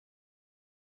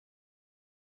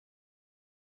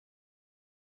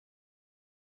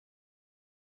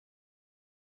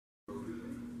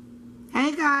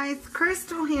Hey guys,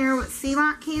 Crystal here with Sea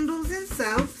Light Candles and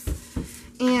Soaps,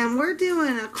 and we're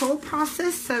doing a cold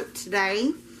process soap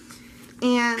today.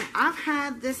 And I've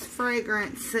had this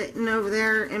fragrance sitting over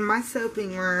there in my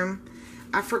soaping room.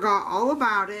 I forgot all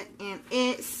about it, and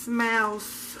it smells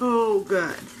so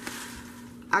good.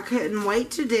 I couldn't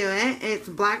wait to do it. It's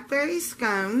Blackberry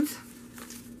Scones.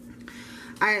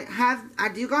 I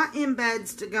do got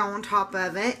embeds to go on top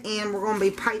of it, and we're going to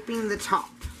be piping the top.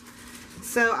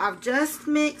 So I've just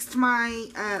mixed my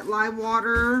lye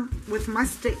water with my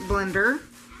stick blender.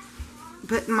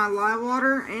 Putting my lye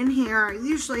water in here. I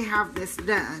usually have this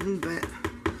done, but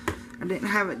I didn't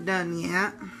have it done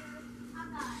yet.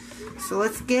 So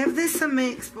let's give this a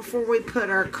mix before we put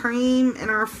our cream and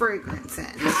our fragrance in.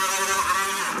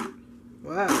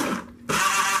 Whoa.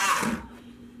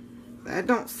 That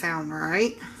don't sound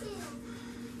right.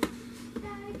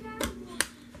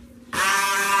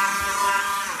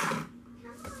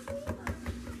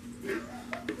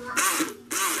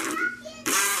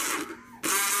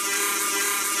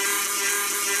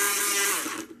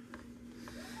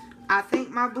 I think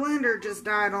my blender just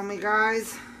died on me,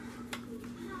 guys.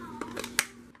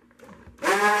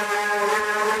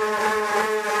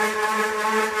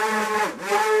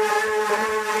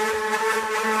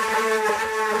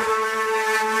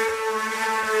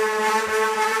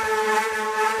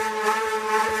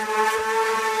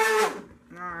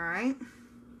 Alright.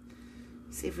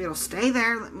 See if it'll stay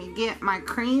there. Let me get my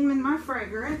cream and my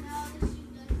fragrance.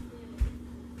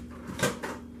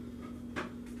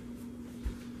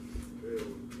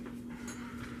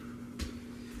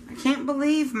 Can't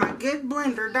believe my good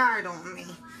blender died on me.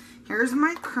 Here's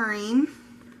my cream.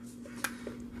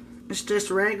 It's just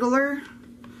regular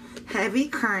heavy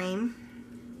cream.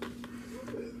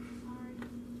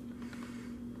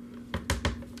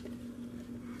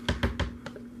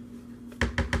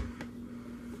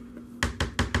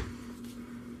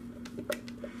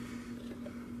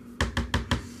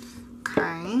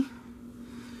 Okay.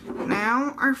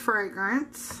 Now our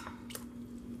fragrance.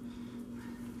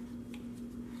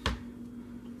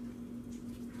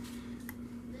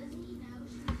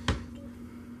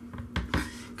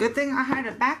 Good thing I had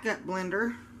a backup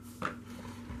blender.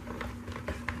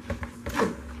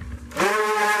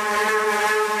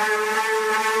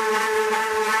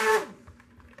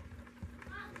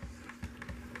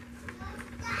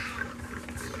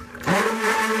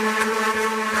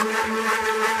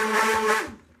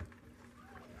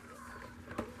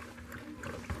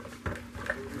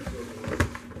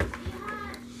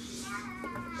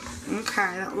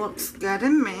 Okay, that looks good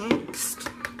and mixed.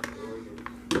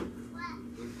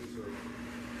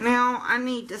 Now, I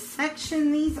need to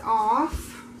section these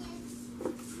off,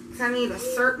 because I need a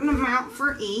certain amount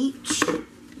for each.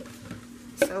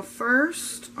 So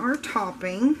first, our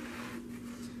topping.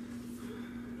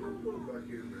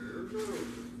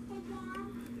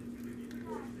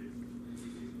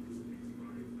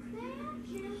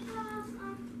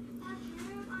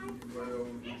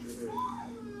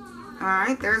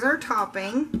 Alright, there's our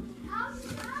topping.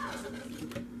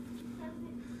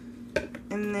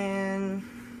 And then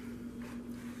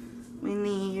we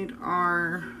need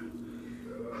our,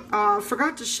 I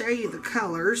forgot to show you the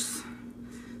colors.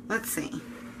 Let's see.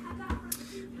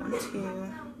 1,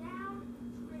 2,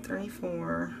 3,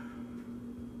 4,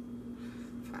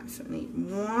 5. So I need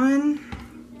 1.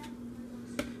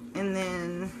 And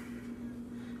then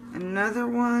another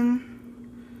one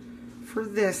for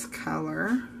this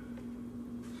color.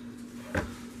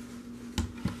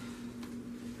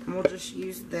 We'll just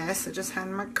use this. I just had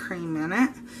my cream in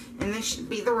it. And this should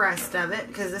be the rest of it,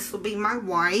 because this will be my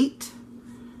white.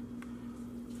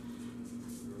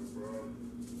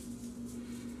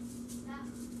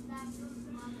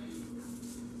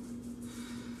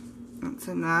 That's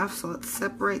enough. So let's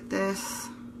separate this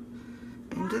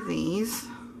into these.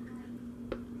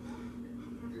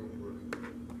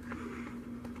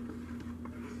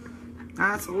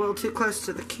 That's a little too close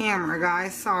to the camera,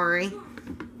 guys. Sorry.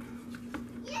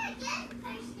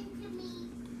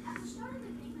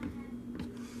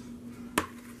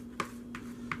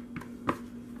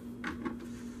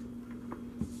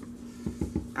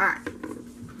 Alright.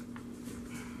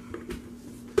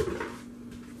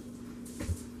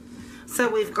 So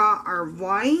we've got our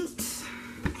white.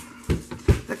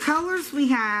 The colors we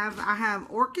have, I have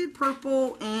orchid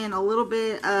purple and a little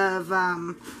bit of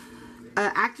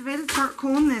activated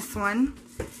charcoal in this one.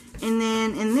 And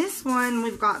then in this one,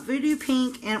 we've got voodoo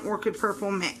pink and orchid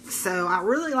purple mix. So I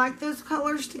really like those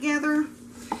colors together.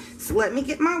 So let me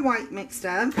get my white mixed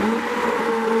up.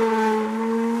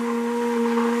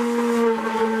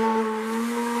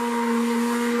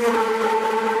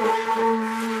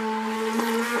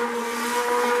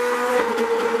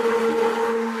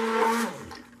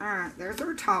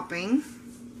 topping.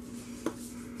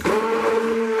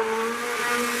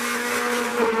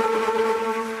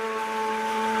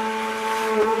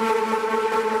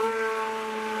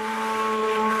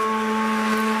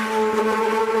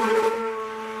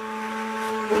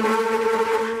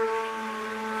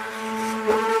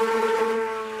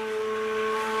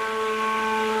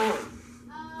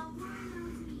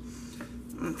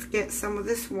 Let's get some of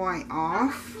this white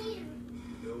off.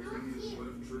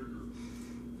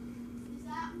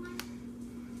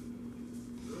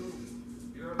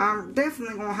 I'm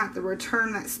definitely going to have to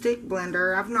return that stick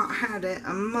blender. I've not had it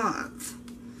a month.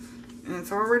 And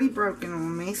it's already broken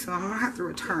on me, so I'm going to have to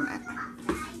return it.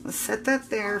 Let's set that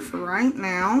there for right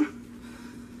now.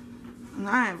 And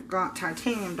I have got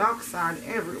titanium dioxide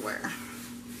everywhere.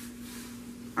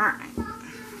 Alright.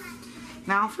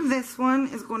 Now for this one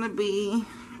is going to be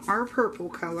our purple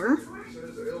color.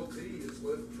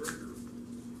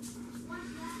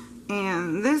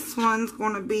 And this one's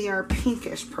going to be our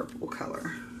pinkish purple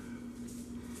color.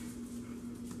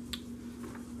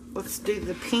 Let's do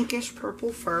the pinkish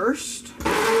purple first.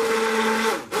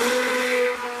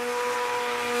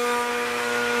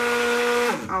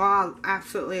 Oh, I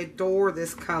absolutely adore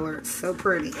this color. It's so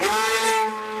pretty.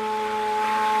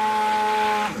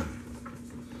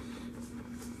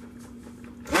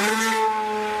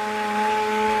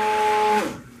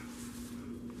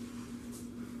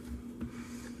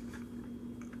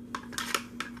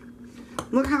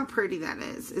 Look how pretty that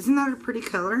is. Isn't that a pretty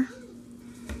color?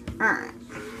 Alright.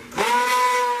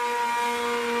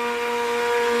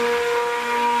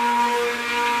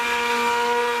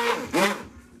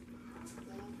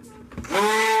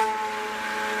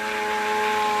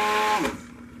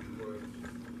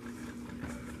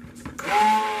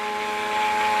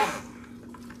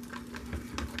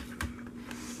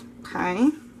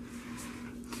 Okay.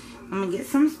 I'm going to get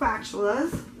some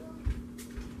spatulas.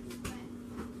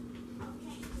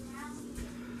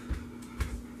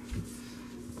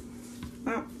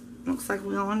 Oh, looks like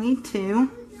we only need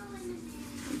two.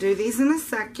 I'll do these in a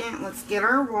second. Let's get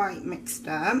our white mixed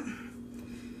up.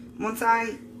 Once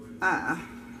I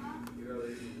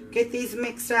get these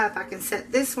mixed up, I can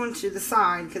set this one to the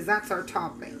side because that's our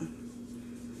topping.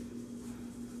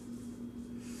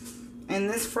 And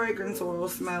this fragrance oil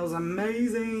smells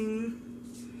amazing.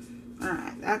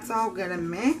 Alright, that's all good and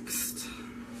mixed.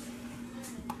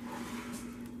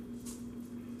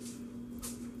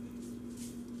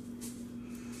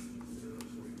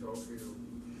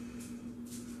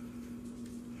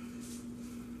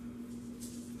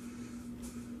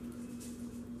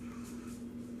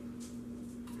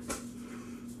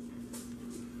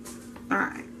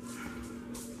 Alright.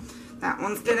 That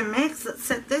one's good and mixed. Let's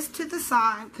set this to the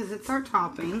side because it's our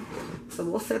topping. So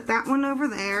we'll set that one over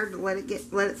there to let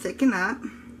it thicken up.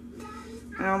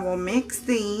 And we'll mix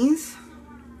these.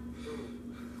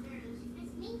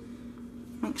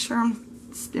 Make sure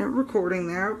I'm still recording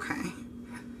there. Okay.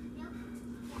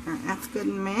 Alright, that's good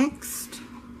and mixed.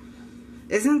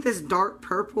 Isn't this dark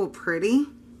purple pretty?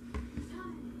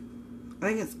 I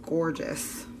think it's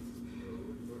gorgeous.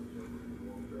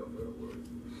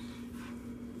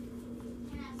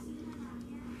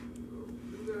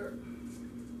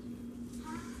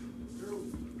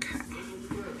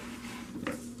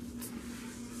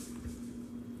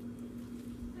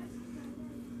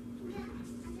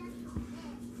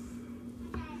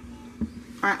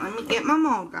 Alright, let me get my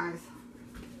mold, guys.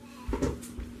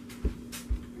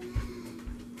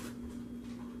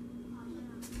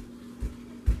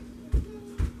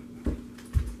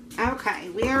 Okay,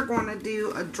 we are going to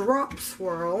do a drop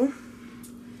swirl.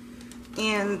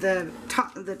 And the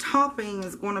topping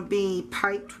is going to be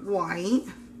piped white.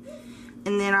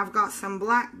 And then I've got some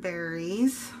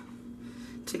blackberries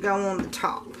to go on the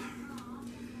top.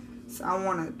 So I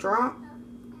want to drop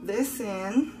this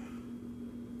in.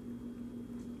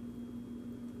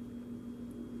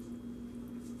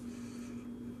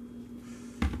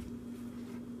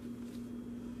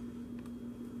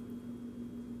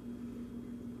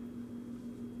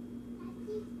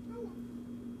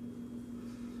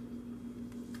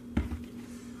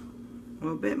 A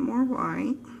little bit more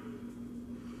white.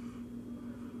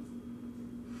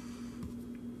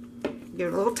 Give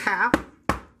it a little tap.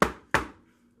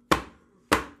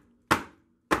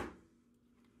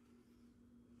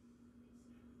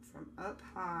 From up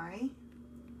high.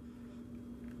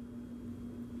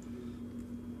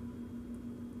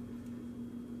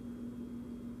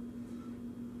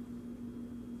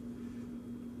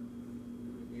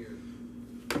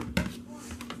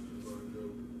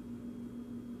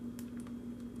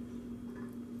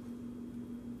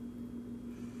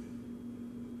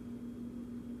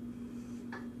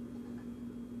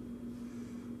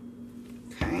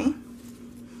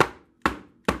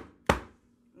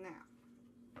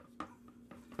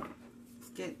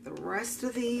 rest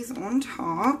of these on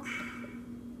top.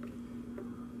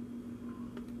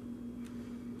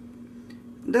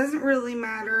 Doesn't really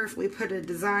matter if we put a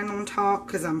design on top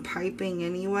because I'm piping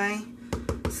anyway.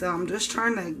 So I'm just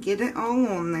trying to get it all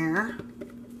on there.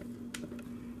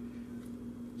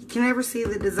 You can never see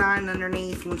the design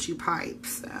underneath once you pipe,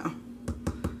 so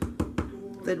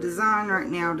the design right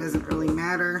now doesn't really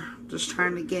matter. Just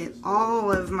trying to get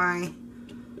all of my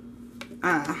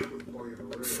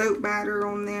soap batter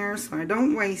on there so I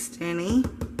don't waste any.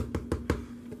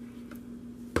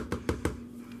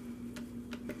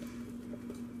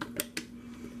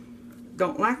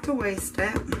 Don't like to waste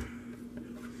it.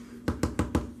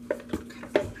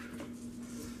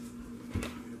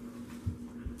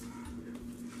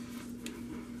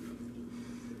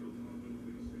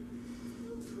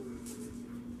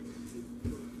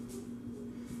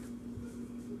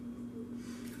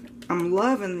 I'm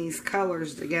loving these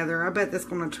colors together. I bet this is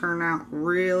going to turn out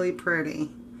really pretty.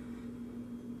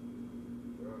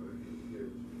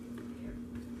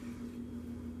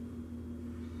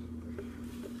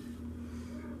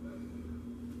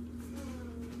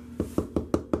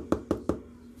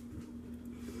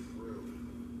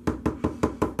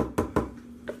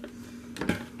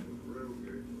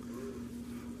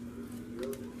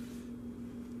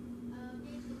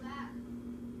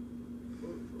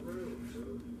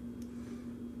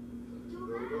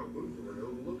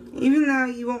 Even though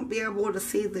you won't be able to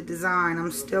see the design, I'm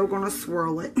still going to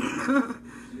swirl it.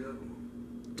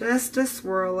 Just to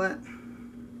swirl it.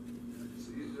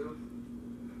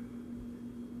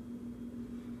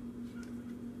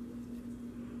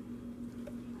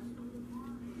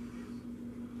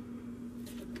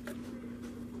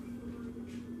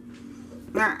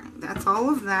 Alright, that's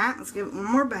all of that. Let's give it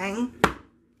one more bang.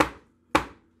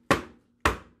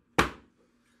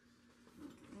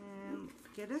 And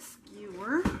get a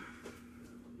skewer.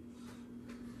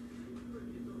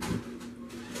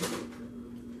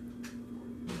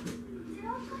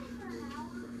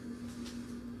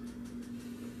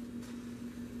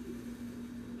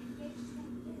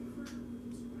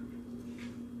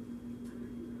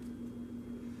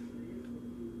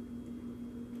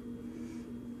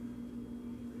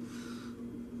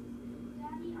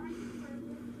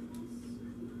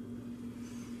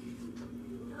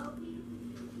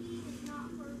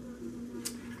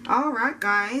 Alright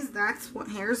guys,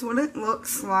 here's what it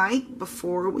looks like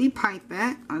before we pipe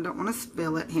it. I don't want to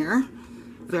spill it here.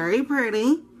 Very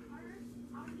pretty.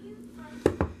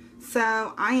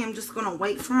 So I am just going to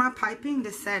wait for my piping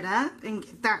to set up and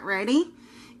get that ready.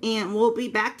 And we'll be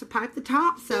back to pipe the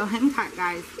top. So hang tight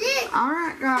guys.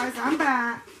 Alright guys, I'm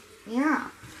back. Yeah.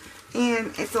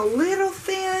 And it's a little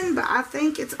thin, but I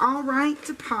think it's alright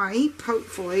to pipe,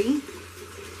 hopefully.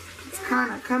 It's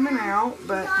kind of coming out,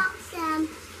 but...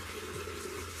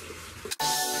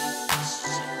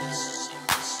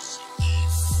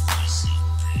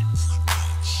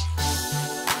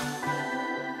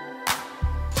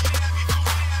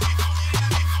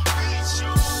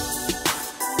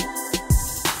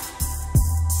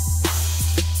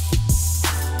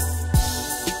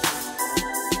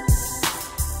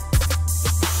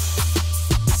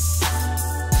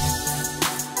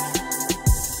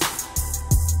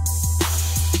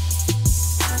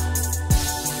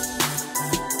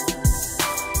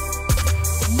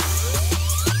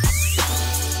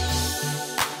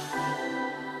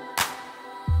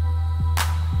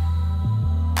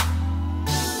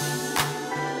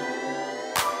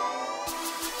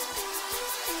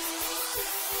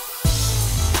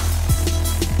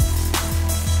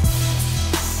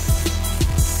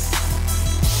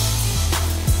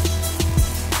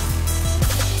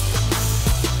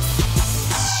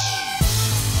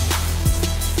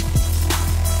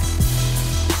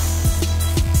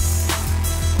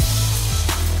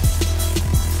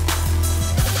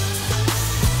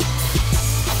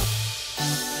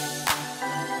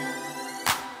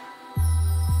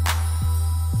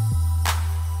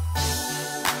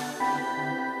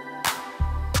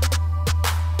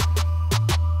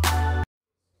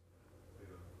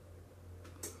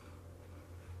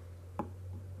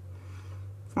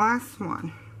 Last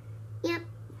one. Yep,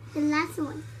 the last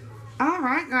one.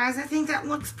 Alright guys, I think that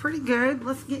looks pretty good.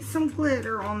 Let's get some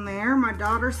glitter on there. My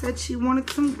daughter said she wanted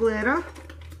some glitter.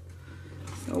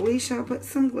 So we shall put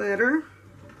some glitter.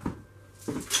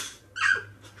 I'm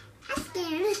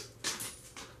scared.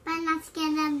 But I'm not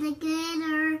scared of the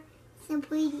glitter. So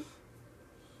pretty.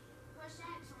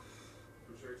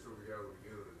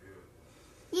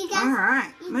 You guys,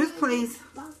 alright, move please.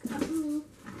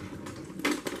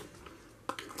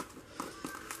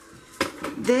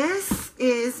 This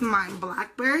is my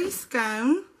Blackberry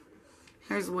Scone.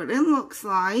 Here's what it looks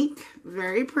like.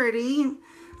 Very pretty.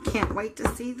 Can't wait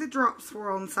to see the drop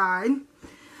swirl inside.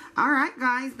 Alright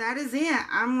guys, that is it.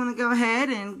 I'm going to go ahead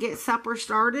and get supper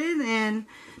started and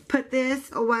put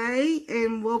this away,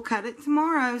 and we'll cut it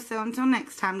tomorrow. So until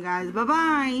next time guys,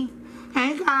 bye-bye.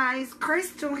 Hey guys,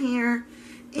 Crystal here.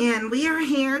 And we are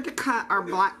here to cut our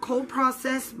black cold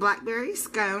processed blackberry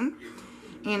scone.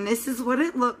 And this is what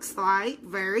it looks like.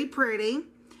 Very pretty.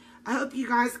 I hope you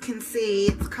guys can see.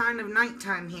 It's kind of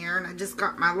nighttime here and I just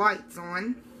got my lights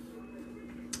on.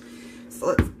 So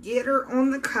let's get her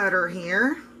on the cutter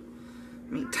here.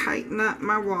 Let me tighten up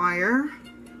my wire.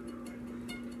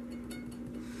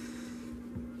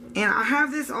 And I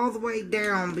have this all the way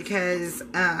down because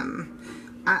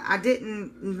I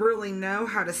didn't really know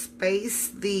how to space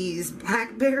these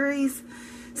blackberries.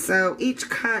 So each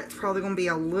cut's probably going to be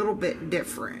a little bit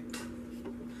different.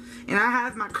 And I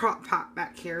have my crock pot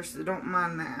back here, so don't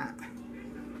mind that.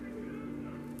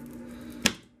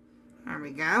 There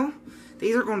we go.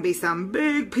 These are going to be some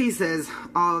big pieces.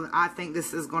 Oh, I think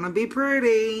this is going to be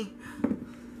pretty.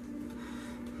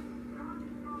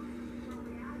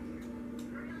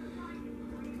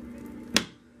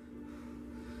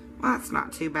 Well, that's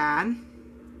not too bad.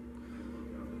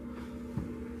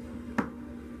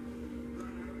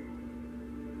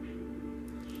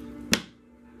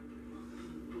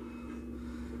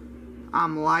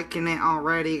 I'm liking it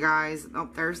already, guys. Oh,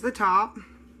 there's the top.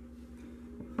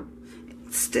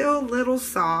 It's still a little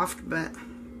soft, but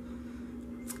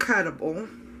it's cuttable.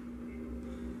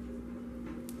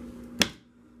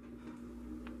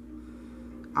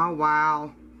 Oh,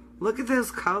 wow. Look at those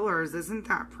colors. Isn't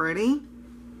that pretty?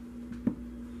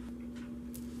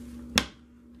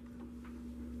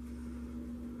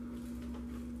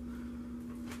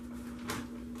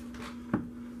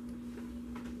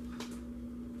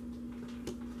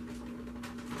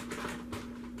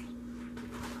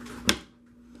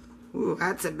 Ooh,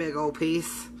 that's a big old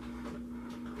piece.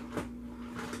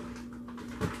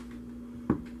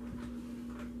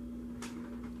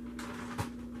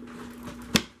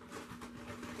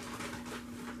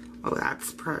 Oh,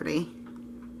 that's pretty.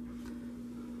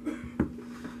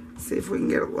 See if we can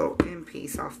get a little end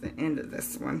piece off the end of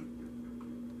this one.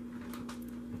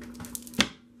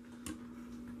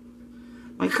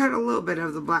 We cut a little bit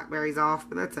of the blackberries off,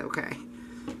 but that's okay.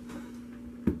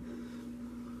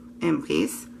 End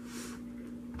piece.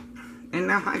 And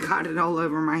now I got it all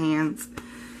over my hands.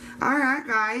 Alright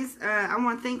guys, I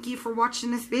want to thank you for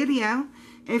watching this video.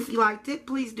 If you liked it,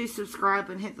 please do subscribe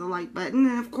and hit the like button.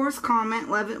 And of course comment.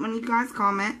 Love it when you guys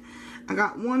comment. I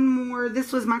got one more.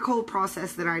 This was my cold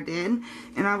process that I did.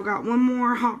 And I've got one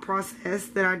more hot process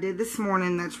that I did this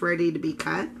morning that's ready to be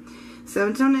cut. So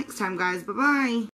until next time guys, bye bye.